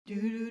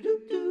Welcome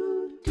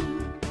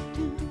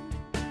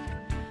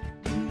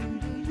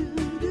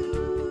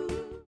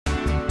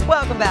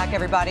back,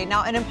 everybody.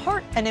 Now, an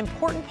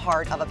important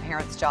part of a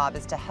parent's job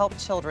is to help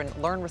children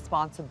learn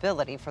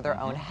responsibility for their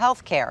own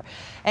health care.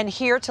 And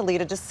here to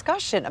lead a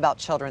discussion about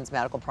children's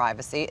medical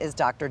privacy is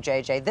Dr.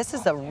 JJ. This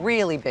is a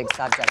really big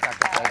subject,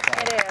 Dr.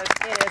 JJ. It is.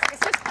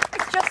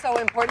 It's just so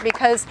important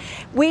because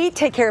we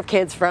take care of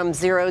kids from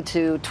 0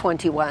 to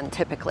 21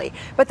 typically.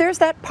 But there's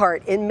that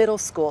part in middle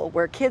school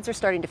where kids are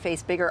starting to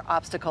face bigger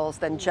obstacles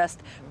than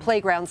just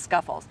playground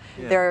scuffles.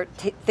 Yeah. They're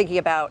thinking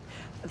about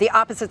the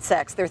opposite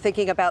sex. They're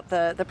thinking about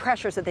the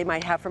pressures that they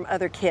might have from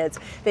other kids.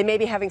 They may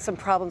be having some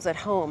problems at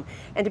home.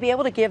 And to be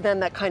able to give them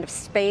that kind of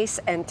space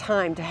and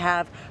time to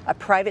have a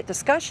private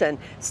discussion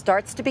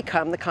starts to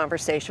become the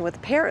conversation with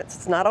the parents.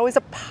 It's not always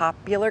a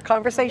popular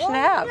conversation to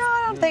have. No,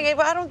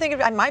 I don't think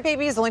my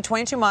baby is only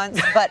 22 months,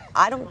 but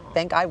I don't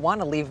think I want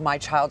to leave my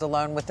child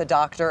alone with the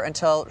doctor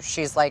until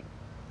she's like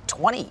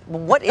 20.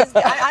 What is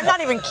that? I'm not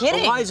even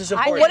kidding. Why is this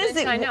important? What is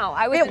it? I know.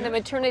 I was in the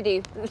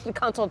maternity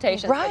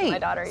consultation with my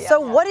daughter. Yeah. So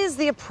what is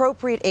the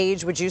appropriate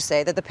age, would you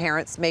say, that the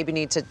parents maybe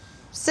need to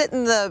sit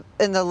in the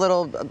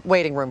little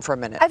waiting room for a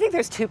minute? I think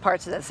there's two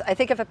parts of this. I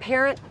think if a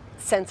parent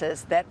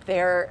senses that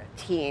their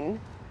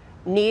teen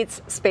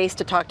needs space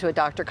to talk to a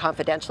doctor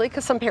confidentially,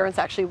 because some parents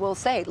actually will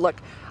say,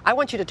 look, I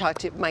want you to talk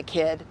to my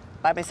kid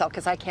by myself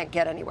because I can't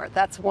get anywhere.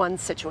 That's one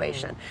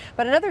situation.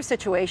 But another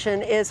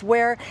situation is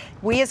where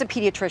we as a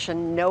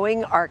pediatrician,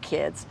 knowing our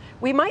kids,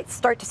 we might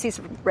start to see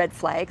some red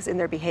flags in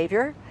their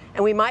behavior,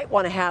 and we might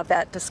want to have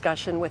that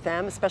discussion with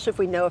them, especially if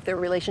we know if their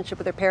relationship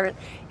with their parent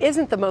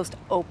isn't the most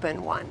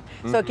open one.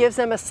 So it gives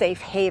them a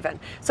safe haven.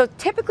 So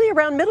typically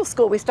around middle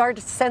school, we start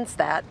to sense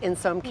that in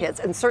some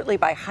kids, and certainly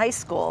by high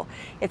school,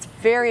 it's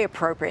very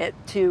appropriate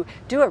to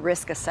do a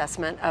risk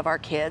assessment of our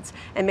kids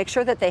and make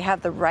sure that they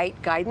have the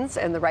right guidance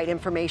and the right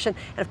information.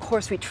 And of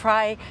course, we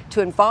try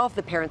to involve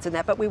the parents in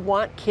that, but we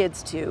want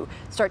kids to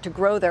start to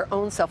grow their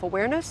own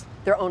self-awareness,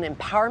 their own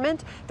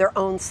empowerment, their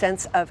own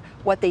sense of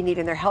what they need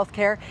in their health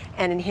care,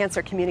 and enhance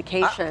their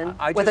communication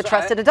with a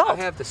trusted adult. I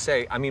have to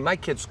say, I mean, my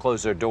kids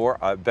close their door,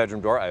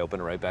 bedroom door, I open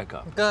it right back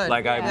up. Good.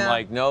 Like, I'm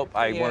like, nope,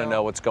 I want to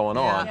know what's going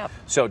on. Yep.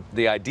 So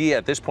the idea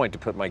at this point to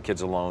put my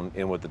kids alone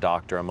in with the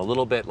doctor, I'm a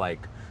little bit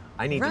like,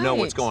 I need to know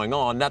what's going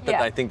on. Not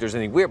that I think there's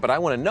anything weird, but I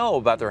want to know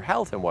about their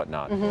health and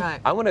whatnot. Right.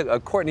 I want to,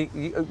 Courtney,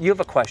 you have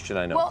a question,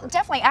 I know. Well,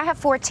 definitely. I have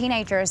 4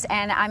 teenagers,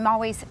 and I'm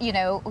always,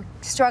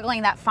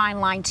 struggling that fine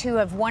line, too,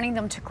 of wanting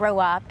them to grow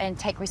up and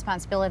take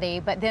responsibility,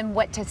 but then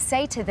what to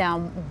say to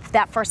them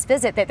that first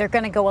visit that they're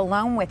going to go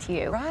alone with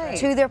you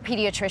to their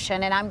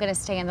pediatrician, and I'm going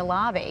to stay in the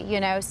lobby,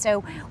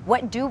 So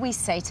what do we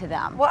say to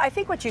them? Well, I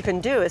think what you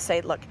can do is say,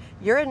 look,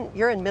 you're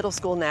in middle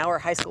school now or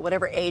high school,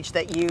 whatever age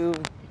that you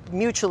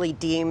mutually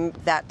deem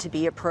that to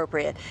be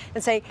appropriate,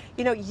 and say,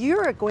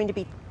 you're going to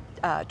be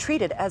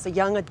treated as a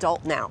young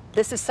adult now.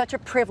 This is such a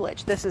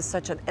privilege. This is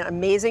such an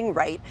amazing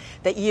right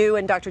that you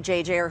and Dr.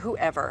 JJ or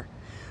whoever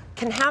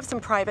can have some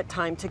private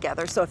time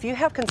together. So if you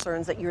have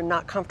concerns that you're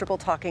not comfortable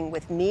talking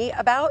with me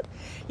about,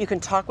 you can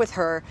talk with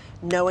her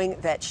knowing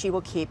that she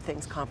will keep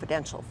things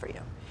confidential for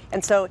you.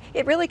 And so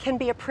it really can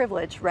be a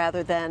privilege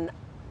rather than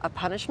a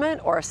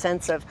punishment or a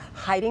sense of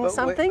hiding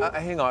something. Wait,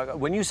 hang on.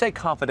 When you say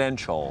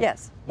confidential,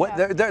 yes,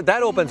 that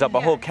opens up a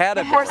whole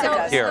category. Of course it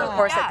does. Here. Of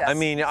course it does. I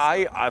mean,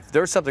 if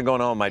there's something going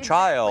on with my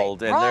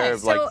child, and they're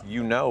like,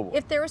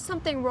 if there is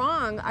something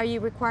wrong, are you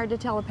required to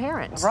tell a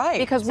parent? Right.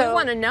 Because we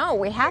want to know.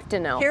 We have to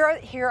know.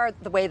 Here are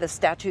the way the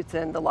statutes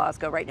and the laws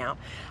go right now.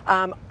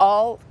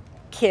 All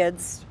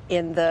kids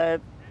in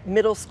the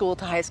middle school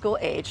to high school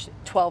age,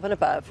 12 and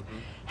above,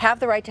 have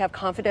the right to have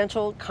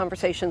confidential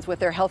conversations with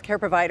their healthcare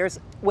providers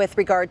with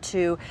regard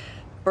to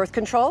birth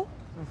control,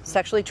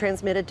 sexually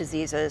transmitted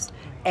diseases,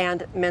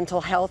 and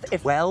mental health.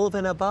 12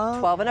 and above?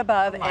 12 and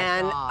above.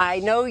 And I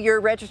know you're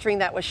registering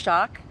that with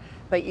shock,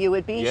 but you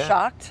would be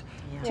shocked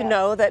to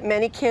know that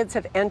many kids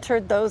have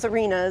entered those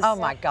arenas. Oh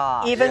my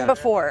God! Even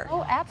before.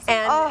 Oh,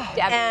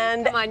 absolutely.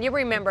 And come on, you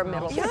remember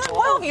middle school.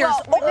 12 years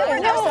old.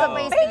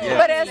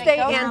 But as they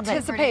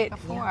anticipate,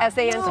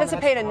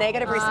 a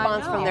negative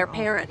response from their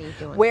parent,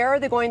 where are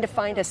they going to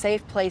find a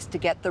safe place to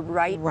get the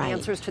right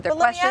answers to their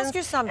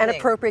questions and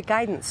appropriate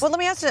guidance? Well, let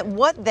me ask you,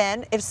 what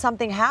then if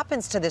something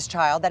happens to this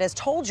child that has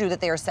told you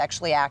that they are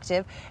sexually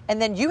active,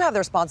 and then you have the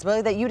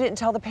responsibility that you didn't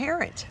tell the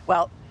parent?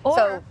 Well,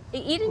 or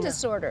eating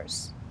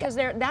disorders. Because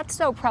that's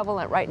so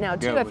prevalent right now,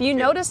 too. If you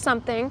notice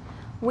something,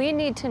 we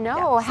need to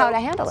know how to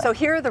handle it. So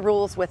here are the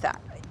rules with that.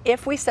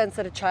 If we sense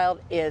that a child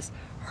is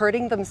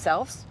hurting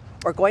themselves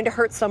or going to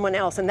hurt someone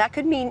else, and that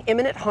could mean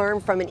imminent harm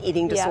from an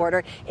eating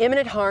disorder,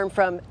 imminent harm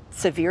from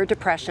severe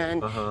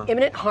depression,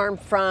 imminent harm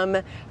from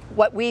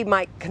what we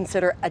might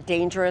consider a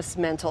dangerous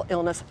mental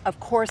illness. Of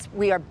course,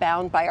 we are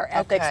bound by our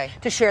ethics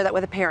to share that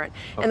with a parent.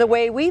 And the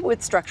way we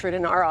would structure it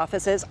in our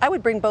office is I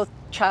would bring both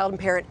child and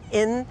parent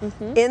in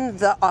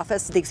the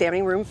office, the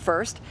examining room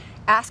first,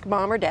 ask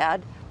mom or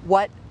dad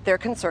what their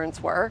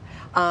concerns were,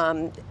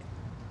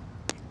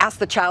 ask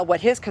the child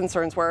what his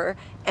concerns were,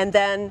 and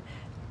then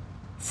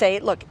say,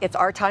 look, it's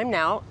our time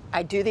now.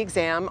 I do the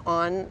exam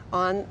on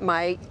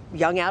my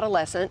young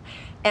adolescent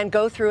and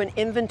go through an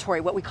inventory,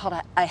 what we call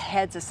a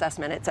HEADS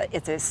assessment.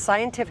 It's a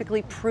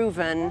scientifically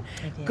proven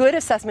good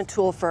assessment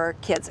tool for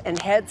kids.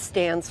 And HEADS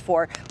stands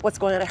for what's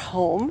going on at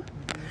home,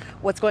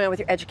 what's going on with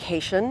your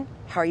education,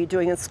 how are you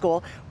doing in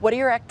school, what are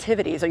your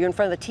activities? Are you in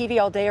front of the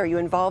TV all day? Are you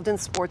involved in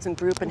sports and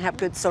group and have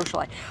good social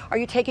life? Are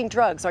you taking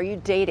drugs? Are you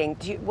dating?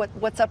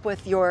 What's up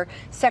with your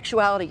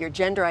sexuality, your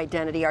gender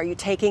identity? Are you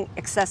taking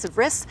excessive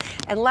risks?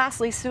 And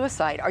lastly,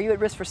 suicide. Are you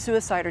at risk for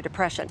suicide or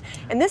depression?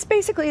 And this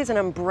basically is an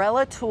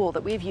umbrella tool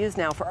that we've used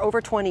now for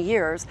over 20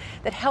 years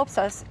that helps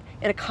us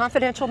in a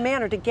confidential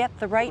manner to get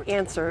the right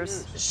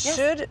answers.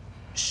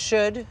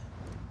 Should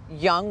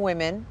young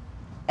women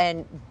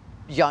and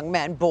young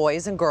men,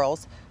 boys and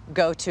girls,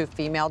 go to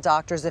female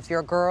doctors if you're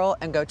a girl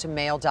and go to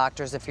male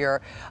doctors if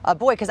you're a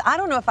boy? Because I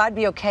don't know if I'd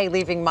be okay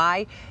leaving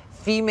my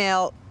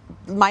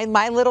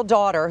little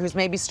daughter who's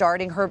maybe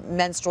starting her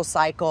menstrual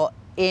cycle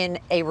in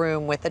a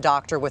room with the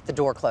doctor with the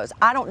door closed.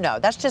 I don't know.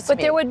 That's just But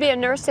me. there would be a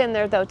nurse in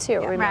there though too.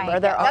 Remember,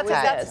 Right. there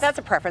always is. That's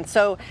a preference.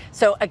 So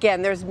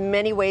again, there's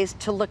many ways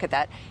to look at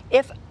that.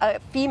 If a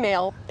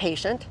female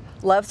patient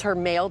loves her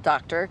male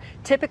doctor,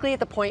 typically at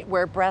the point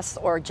where breasts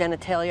or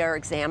genitalia are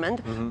examined,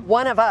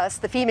 one of us,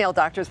 the female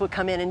doctors, will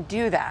come in and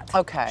do that.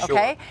 Okay.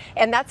 Okay?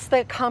 And that's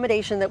the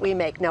accommodation that we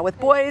make. Now with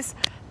boys,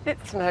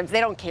 sometimes they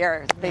don't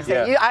care. They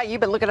say,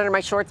 you've been looking under my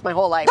shorts my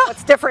whole life.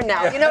 What's different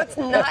now? It's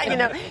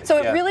not, So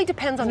it really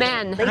depends on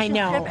Men. the I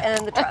relationship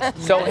and the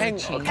trust. So okay.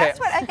 That's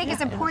what I think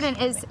is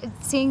important is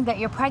seeing that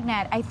you're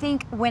pregnant. I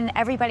think when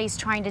everybody's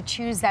trying to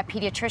choose that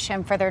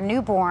pediatrician for their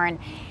newborn,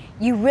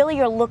 you really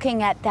are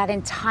looking at that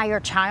entire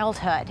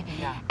childhood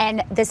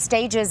and the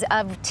stages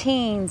of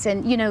teens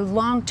and,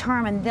 long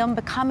term and them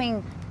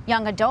becoming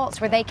young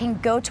adults where they can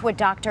go to a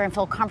doctor and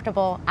feel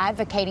comfortable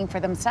advocating for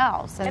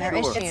themselves and their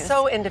issues. It's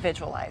so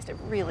individualized. It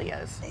really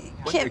is.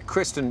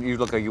 Kristen, you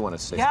look like you want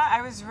to say.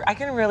 Yeah, I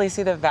can really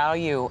see the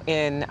value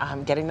in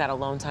getting that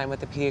alone time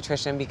with the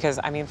pediatrician because,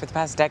 for the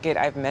past decade,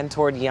 I've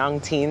mentored young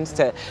teens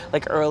to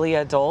early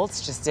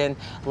adults just in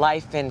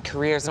life and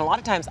careers. And a lot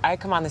of times I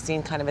come on the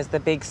scene kind of as the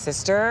big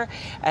sister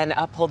and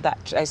uphold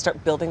that, I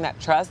start building that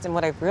trust. And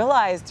what I've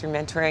realized through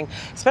mentoring,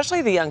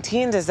 especially the young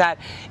teens, is that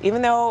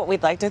even though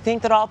we'd like to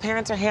think that all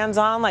parents are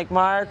hands-on like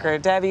Mark or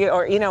Debbie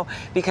or,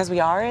 because we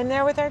are in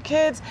there with our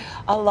kids,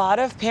 a lot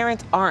of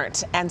parents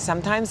aren't. And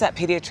sometimes that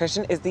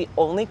pediatrician is the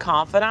only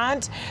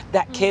confidant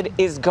that kid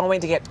is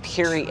going to get,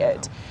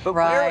 period.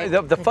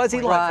 But the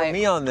fuzzy line for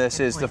me on this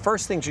is the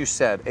first things you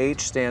said.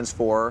 H stands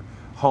for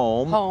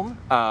home,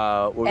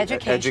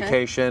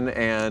 education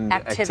and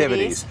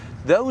activities.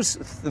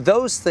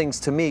 Those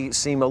things to me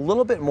seem a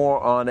little bit more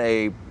on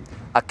a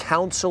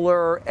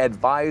counselor,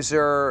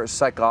 advisor, a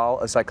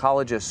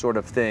psychologist sort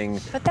of thing.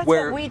 But that's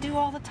what we do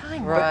all the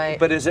time. Right.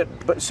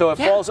 So it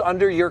falls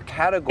under your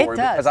category It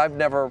does. because I've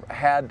never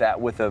had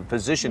that with a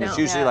physician. It's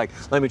usually like,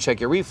 let me check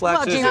your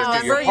reflexes, do you do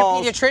remember your your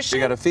pulse, pediatrician? you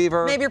got a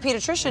fever. Maybe your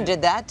pediatrician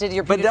did that. Did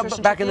your pediatrician?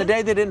 But back in the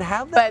day, they didn't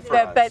have that.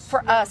 But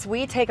for us,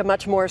 we take a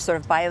much more sort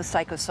of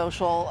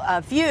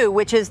biopsychosocial view,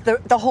 which is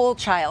the whole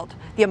child,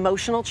 the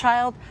emotional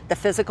child, the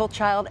physical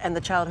child, and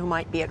the child who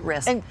might be at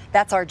risk. And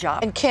that's our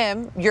job. And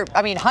Kim,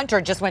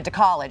 Hunter just went to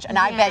college, and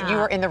I bet you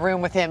were in the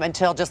room with him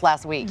until just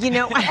last week. Poor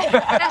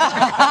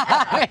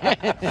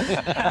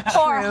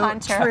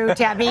Hunter. True,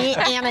 Debbie.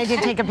 And I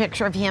did take a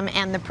picture of him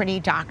and the pretty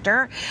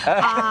doctor,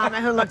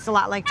 who looks a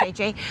lot like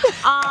JJ.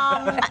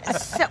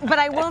 But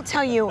I will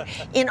tell you,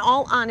 in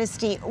all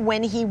honesty,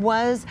 when he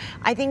was,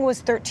 I think it was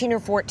 13 or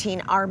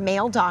 14, our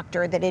male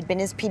doctor that had been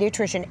his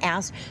pediatrician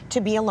asked to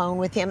be alone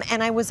with him.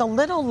 And I was a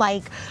little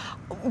like,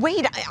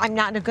 wait, I'm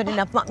not a good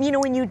enough mom.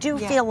 When you do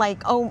feel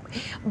like,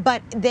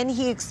 but then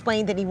he explained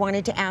that he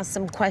wanted to ask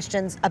some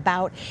questions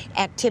about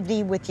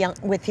activity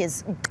with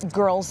his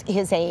girls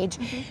his age.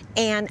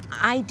 And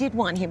I did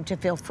want him to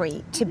feel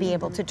free to be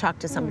able to talk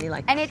to somebody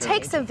like that. And it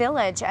takes a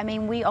village.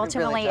 We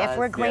ultimately, if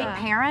we're great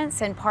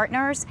parents and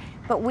partners,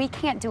 but we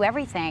can't do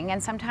everything.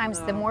 And sometimes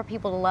the more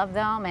people to love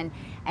them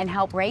and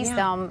help raise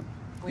them,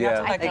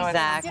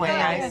 Exactly.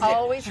 I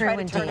always try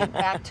to turn it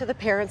back to the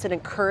parents and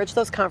encourage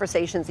those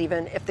conversations,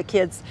 even if the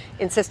kids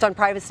insist on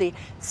privacy.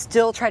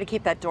 Still try to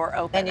keep that door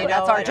open. And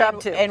that's our job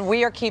too. And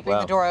we are keeping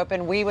the door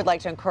open. We would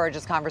like to encourage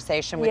this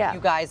conversation with you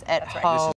guys at home.